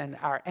kids and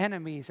our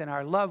enemies and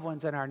our loved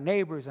ones and our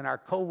neighbors and our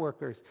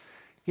coworkers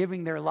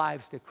giving their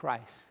lives to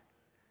Christ.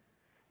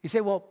 You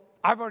say, well,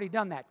 I've already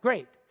done that.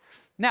 Great.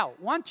 Now,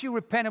 once you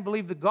repent and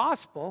believe the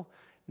gospel,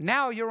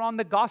 now you're on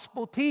the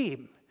gospel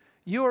team.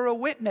 You are a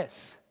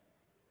witness.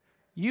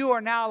 You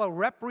are now a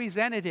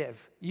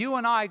representative. You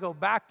and I go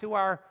back to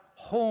our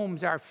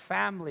homes, our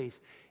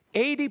families.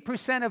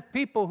 80% of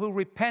people who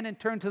repent and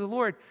turn to the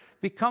Lord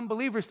become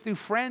believers through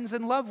friends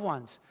and loved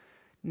ones.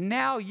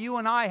 Now you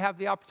and I have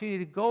the opportunity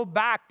to go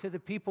back to the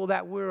people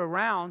that we're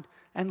around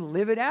and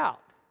live it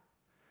out.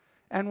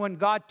 And when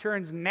God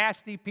turns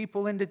nasty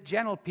people into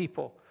gentle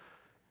people,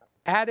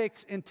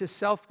 addicts into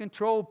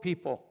self-controlled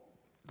people,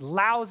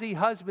 lousy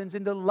husbands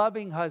into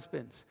loving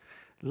husbands,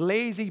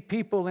 lazy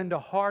people into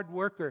hard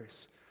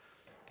workers,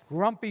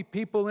 grumpy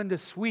people into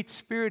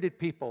sweet-spirited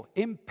people,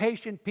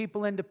 impatient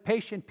people into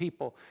patient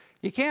people.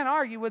 You can't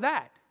argue with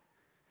that.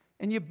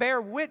 And you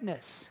bear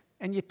witness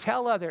and you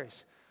tell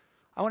others,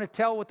 I want to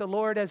tell what the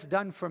Lord has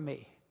done for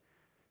me.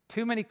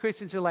 Too many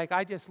Christians are like,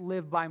 I just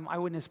live by, I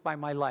witness by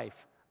my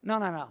life.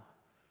 No.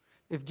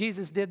 If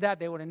Jesus did that,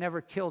 they would have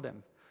never killed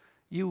him.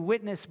 You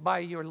witness by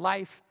your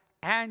life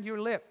and your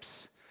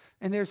lips.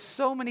 And there's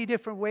so many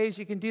different ways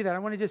you can do that. I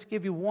want to just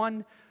give you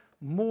one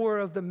more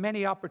of the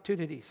many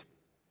opportunities.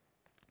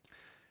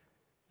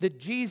 The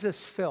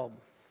Jesus film.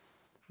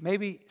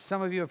 Maybe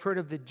some of you have heard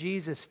of the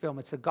Jesus film.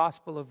 It's the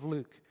Gospel of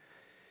Luke.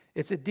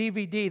 It's a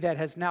DVD that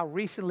has now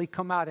recently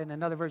come out in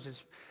another version.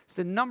 It's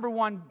the number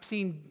one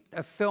seen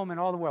film in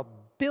all the world.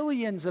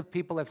 Billions of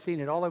people have seen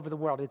it all over the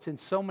world. It's in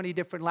so many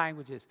different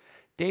languages.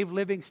 Dave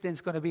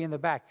Livingston's going to be in the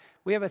back.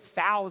 We have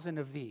 1,000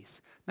 of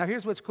these. Now,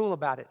 here's what's cool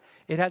about it.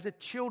 It has a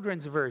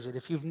children's version.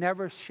 If you've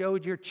never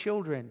showed your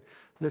children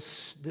the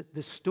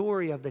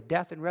story of the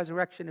death and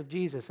resurrection of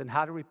Jesus and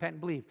how to repent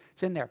and believe,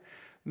 it's in there.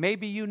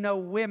 Maybe you know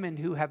women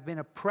who have been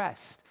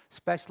oppressed,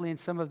 especially in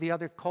some of the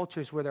other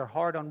cultures where they're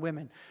hard on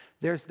women.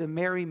 There's the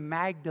Mary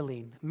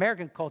Magdalene.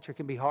 American culture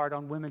can be hard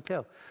on women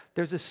too.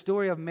 There's a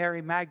story of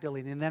Mary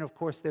Magdalene, and then, of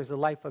course, there's the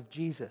life of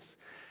Jesus.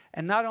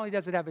 And not only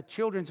does it have a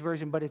children's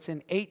version, but it's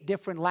in 8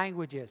 different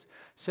languages.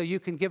 So you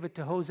can give it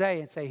to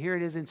Jose and say, here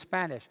it is in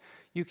Spanish.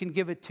 You can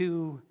give it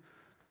to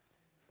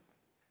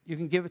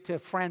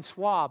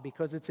Francois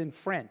because it's in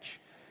French.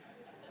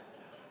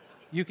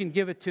 You can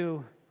give it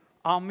to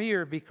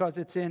Amir because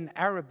it's in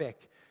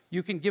Arabic.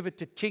 You can give it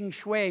to Ching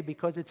Shui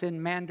because it's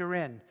in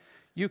Mandarin.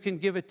 You can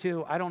give it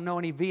to, I don't know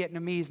any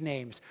Vietnamese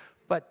names,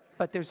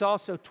 but there's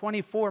also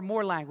 24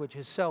 more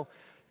languages. So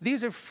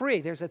these are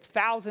free. There's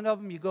 1,000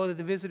 of them. You go to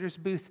the visitor's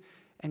booth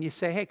and you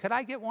say, hey, could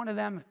I get one of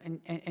them?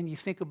 And you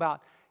think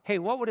about, hey,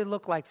 what would it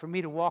look like for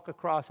me to walk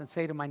across and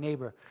say to my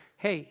neighbor,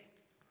 hey,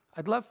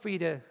 I'd love for you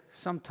to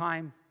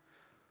sometime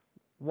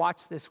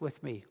watch this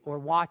with me, or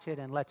watch it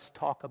and let's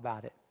talk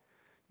about it.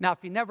 Now,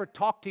 if you never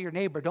talk to your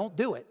neighbor, don't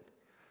do it.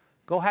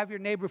 Go have your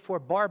neighbor for a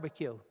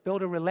barbecue.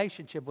 Build a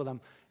relationship with them,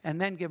 and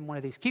then give them one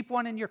of these. Keep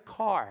one in your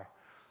car.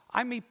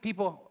 I meet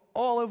people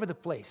all over the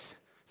place.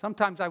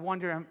 Sometimes I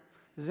wonder,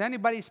 does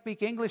anybody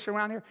speak English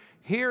around here?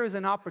 Here is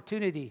an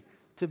opportunity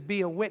to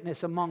be a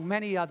witness among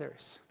many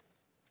others.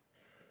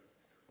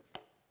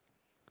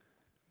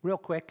 Real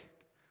quick,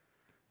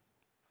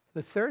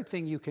 the third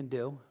thing you can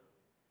do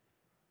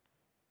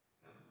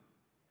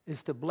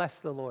is to bless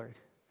the Lord.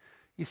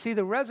 You see,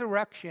 the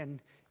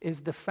resurrection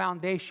is the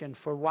foundation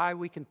for why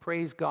we can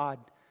praise God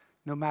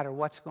no matter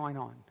what's going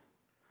on.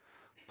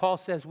 Paul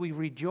says we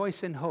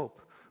rejoice in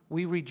hope.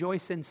 We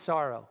rejoice in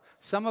sorrow.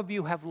 Some of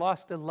you have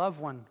lost a loved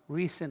one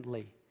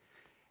recently.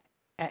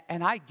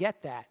 And I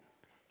get that.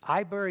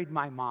 I buried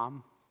my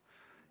mom.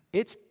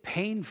 It's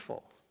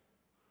painful.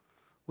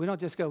 We don't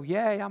just go,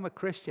 yay, I'm a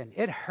Christian.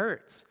 It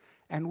hurts.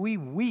 And we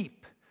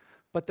weep.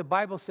 But the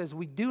Bible says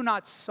we do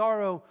not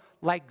sorrow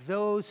like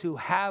those who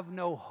have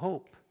no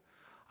hope.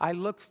 I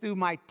look through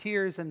my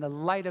tears, and the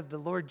light of the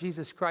Lord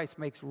Jesus Christ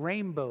makes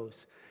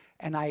rainbows.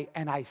 And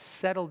I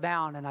settle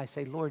down and I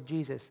say, Lord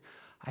Jesus,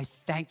 I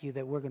thank you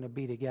that we're going to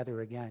be together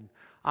again.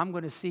 I'm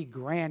going to see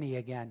Granny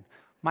again.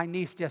 My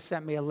niece just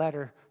sent me a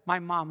letter. My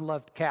mom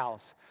loved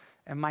cows.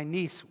 And my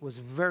niece was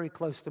very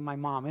close to my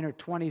mom. In her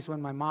 20s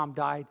when my mom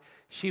died,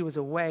 she was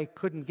away,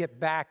 couldn't get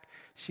back.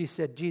 She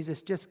said,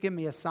 Jesus, just give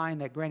me a sign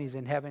that Granny's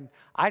in heaven.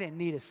 I didn't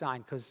need a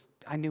sign because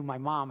I knew my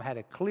mom had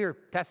a clear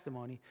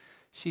testimony.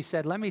 She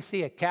said, let me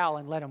see a cow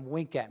and let him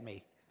wink at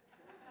me.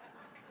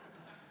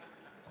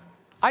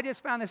 I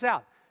just found this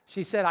out.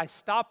 She said, I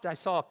stopped, I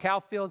saw a cow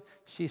field.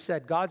 She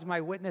said, God's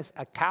my witness.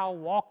 A cow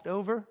walked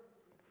over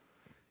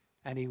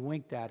and he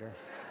winked at her.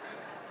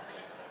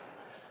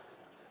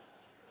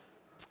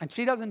 And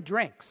she doesn't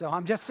drink, so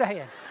I'm just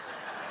saying.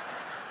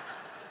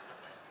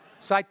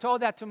 So I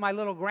told that to my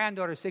little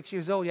granddaughter, 6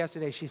 years old,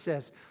 yesterday. She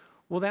says,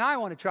 well, then I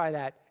want to try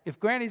that. If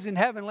Granny's in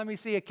heaven, let me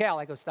see a cow.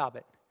 I go, stop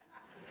it.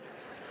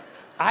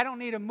 I don't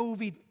need a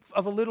movie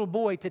of a little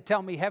boy to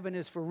tell me heaven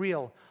is for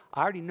real.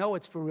 I already know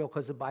it's for real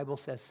because the Bible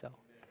says so.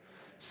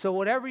 So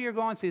whatever you're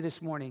going through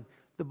this morning,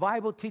 the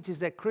Bible teaches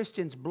that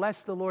Christians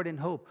bless the Lord in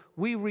hope.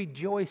 We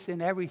rejoice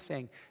in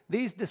everything.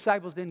 These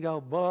disciples didn't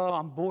go,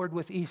 I'm bored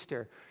with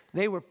Easter.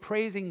 They were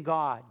praising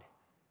God.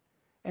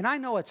 And I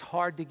know it's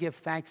hard to give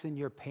thanks in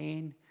your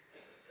pain,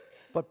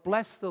 but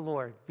bless the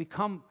Lord.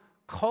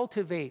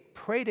 Cultivate,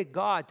 pray to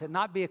God to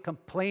not be a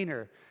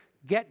complainer.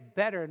 Get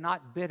better,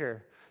 not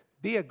bitter.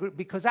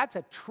 Because that's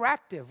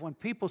attractive when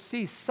people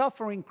see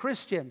suffering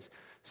Christians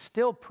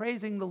still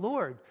praising the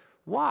Lord.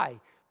 Why?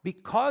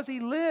 Because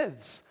he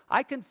lives.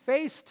 I can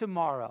face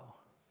tomorrow.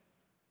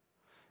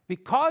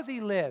 Because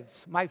he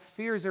lives, my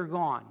fears are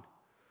gone.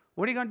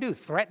 What are you going to do?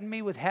 Threaten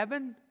me with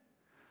heaven?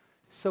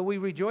 So we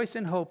rejoice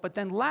in hope. But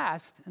then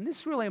last, and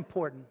this is really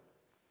important,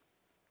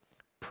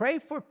 pray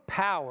for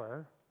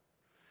power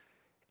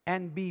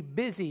and be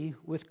busy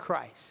with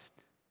Christ,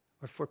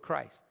 or for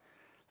Christ.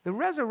 The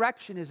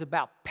resurrection is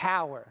about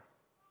power.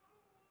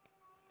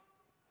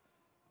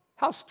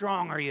 How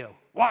strong are you?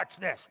 Watch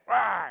this.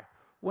 Rawr.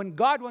 When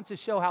God wants to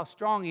show how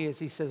strong he is,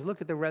 he says, look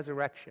at the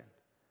resurrection.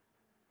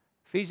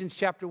 Ephesians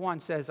chapter 1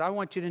 says, I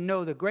want you to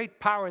know the great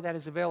power that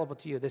is available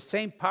to you, the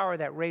same power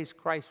that raised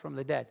Christ from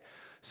the dead.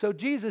 So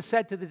Jesus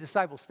said to the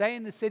disciples, stay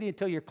in the city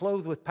until you're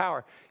clothed with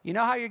power. You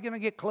know how you're going to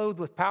get clothed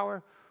with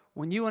power?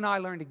 When you and I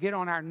learn to get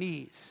on our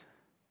knees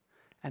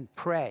and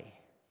pray.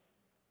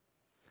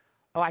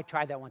 Oh, I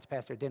tried that once,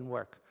 Pastor. It didn't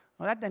work.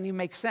 Well, that doesn't even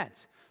make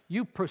sense.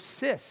 You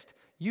persist.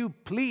 You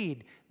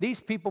plead.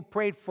 These people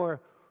prayed for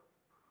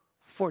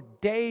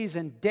days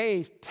and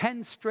days,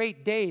 10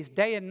 straight days,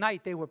 day and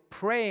night. They were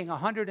praying,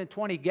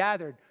 120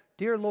 gathered.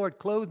 Dear Lord,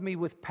 clothe me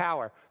with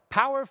power.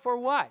 Power for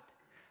what?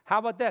 How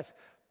about this?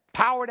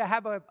 Power to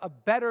have a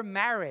better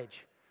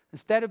marriage.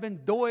 Instead of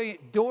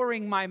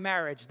enduring my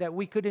marriage, that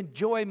we could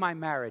enjoy my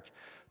marriage.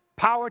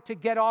 Power to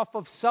get off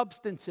of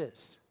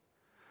substances.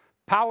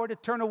 Power to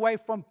turn away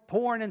from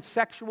porn and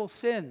sexual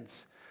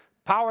sins.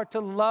 Power to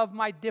love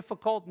my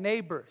difficult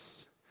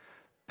neighbors.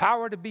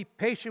 Power to be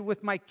patient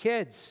with my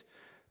kids.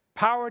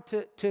 Power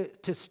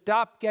to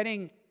stop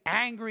getting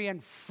angry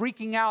and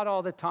freaking out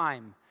all the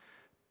time.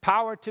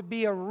 Power to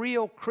be a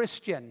real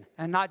Christian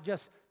and not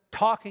just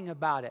talking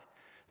about it.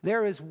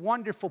 There is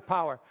wonderful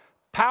power.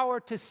 Power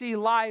to see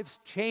lives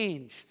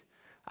changed.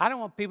 I don't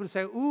want people to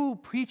say, ooh,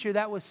 preacher,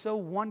 that was so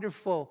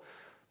wonderful.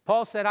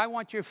 Paul said, I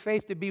want your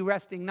faith to be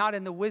resting not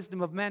in the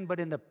wisdom of men, but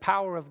in the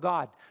power of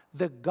God.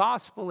 The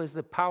gospel is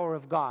the power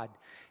of God.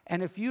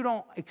 And if you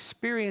don't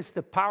experience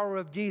the power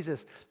of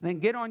Jesus, then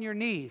get on your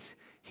knees.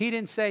 He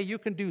didn't say you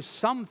can do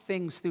some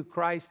things through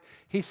Christ.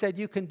 He said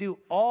you can do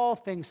all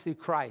things through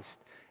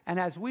Christ. And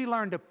as we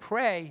learn to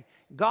pray,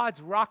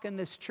 God's rocking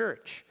this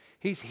church.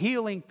 He's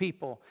healing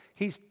people.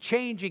 He's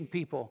changing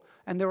people.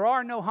 And there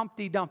are no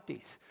Humpty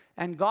Dumptys.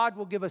 And God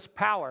will give us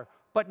power,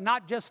 but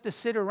not just to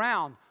sit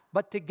around,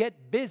 but to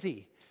get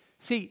busy.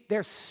 See,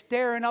 they're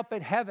staring up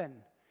at heaven.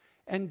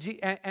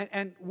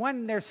 And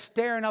when they're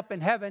staring up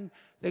in heaven,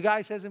 the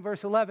guy says in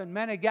verse 11,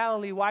 Men of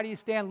Galilee, why do you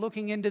stand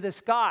looking into the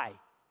sky?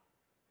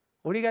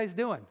 What are you guys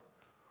doing?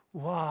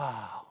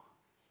 Wow.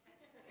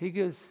 He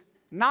goes,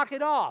 knock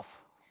it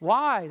off.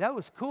 Why? That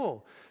was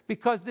cool.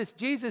 Because this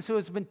Jesus who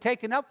has been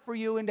taken up for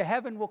you into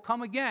heaven will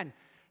come again.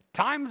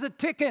 Time's a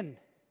ticking.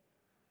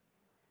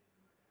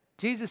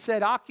 Jesus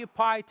said,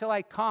 occupy till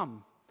I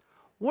come.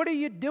 What are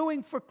you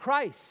doing for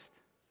Christ?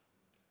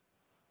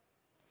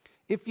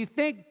 If you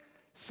think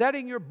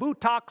setting your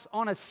buttocks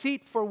on a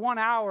seat for 1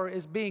 hour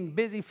is being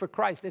busy for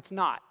Christ, it's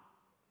not.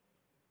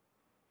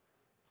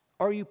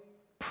 Are you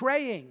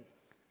praying?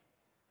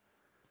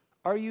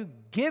 Are you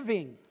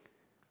giving?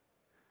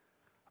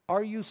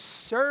 Are you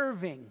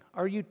serving?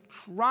 Are you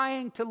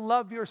trying to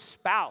love your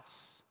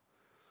spouse?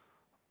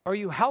 Are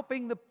you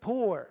helping the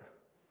poor?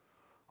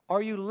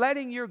 Are you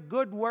letting your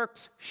good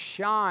works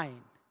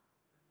shine?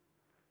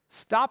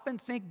 Stop and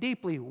think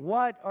deeply.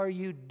 What are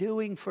you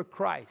doing for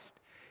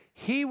Christ?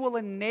 He will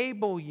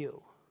enable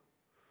you.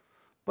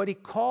 But he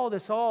called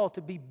us all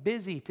to be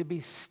busy, to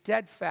be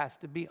steadfast,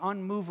 to be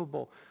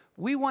unmovable.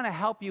 We want to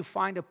help you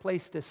find a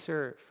place to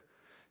serve.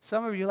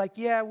 Some of you are like,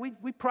 yeah,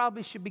 we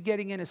probably should be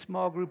getting in a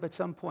small group at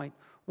some point.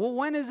 Well,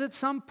 when is at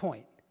some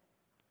point?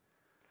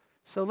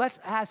 So let's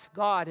ask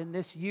God in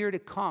this year to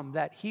come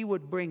that he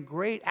would bring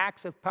great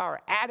acts of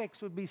power.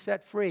 Addicts would be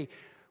set free.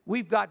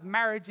 We've got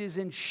marriages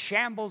in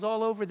shambles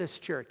all over this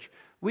church.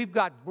 We've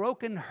got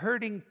broken,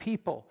 hurting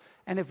people.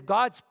 And if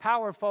God's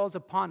power falls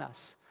upon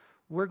us,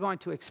 we're going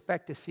to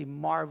expect to see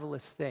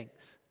marvelous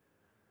things.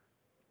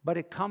 But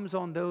it comes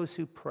on those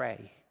who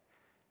pray.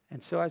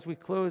 And so as we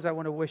close, I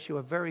want to wish you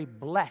a very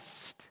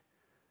blessed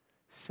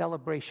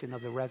celebration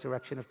of the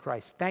resurrection of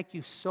Christ. Thank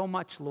you so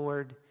much,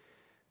 Lord.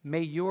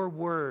 May your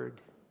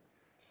word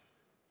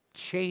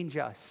change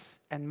us,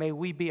 and may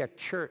we be a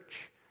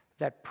church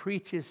that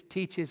preaches,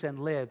 teaches, and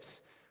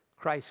lives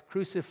Christ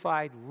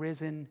crucified,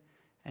 risen,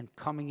 and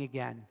coming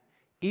again.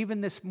 Even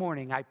this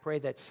morning, I pray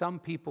that some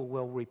people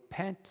will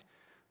repent,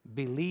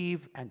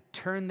 believe, and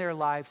turn their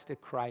lives to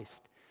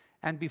Christ.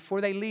 And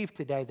before they leave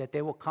today, that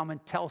they will come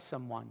and tell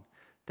someone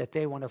that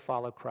they want to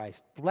follow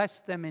Christ.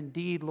 Bless them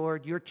indeed,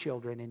 Lord, your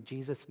children, in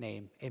Jesus'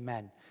 name.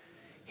 Amen.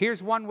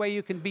 Here's one way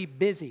you can be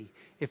busy.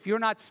 If you're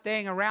not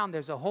staying around,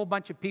 there's a whole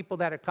bunch of people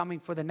that are coming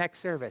for the next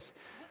service.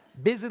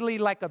 Busily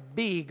like a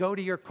bee, go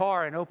to your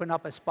car and open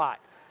up a spot.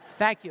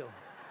 Thank you.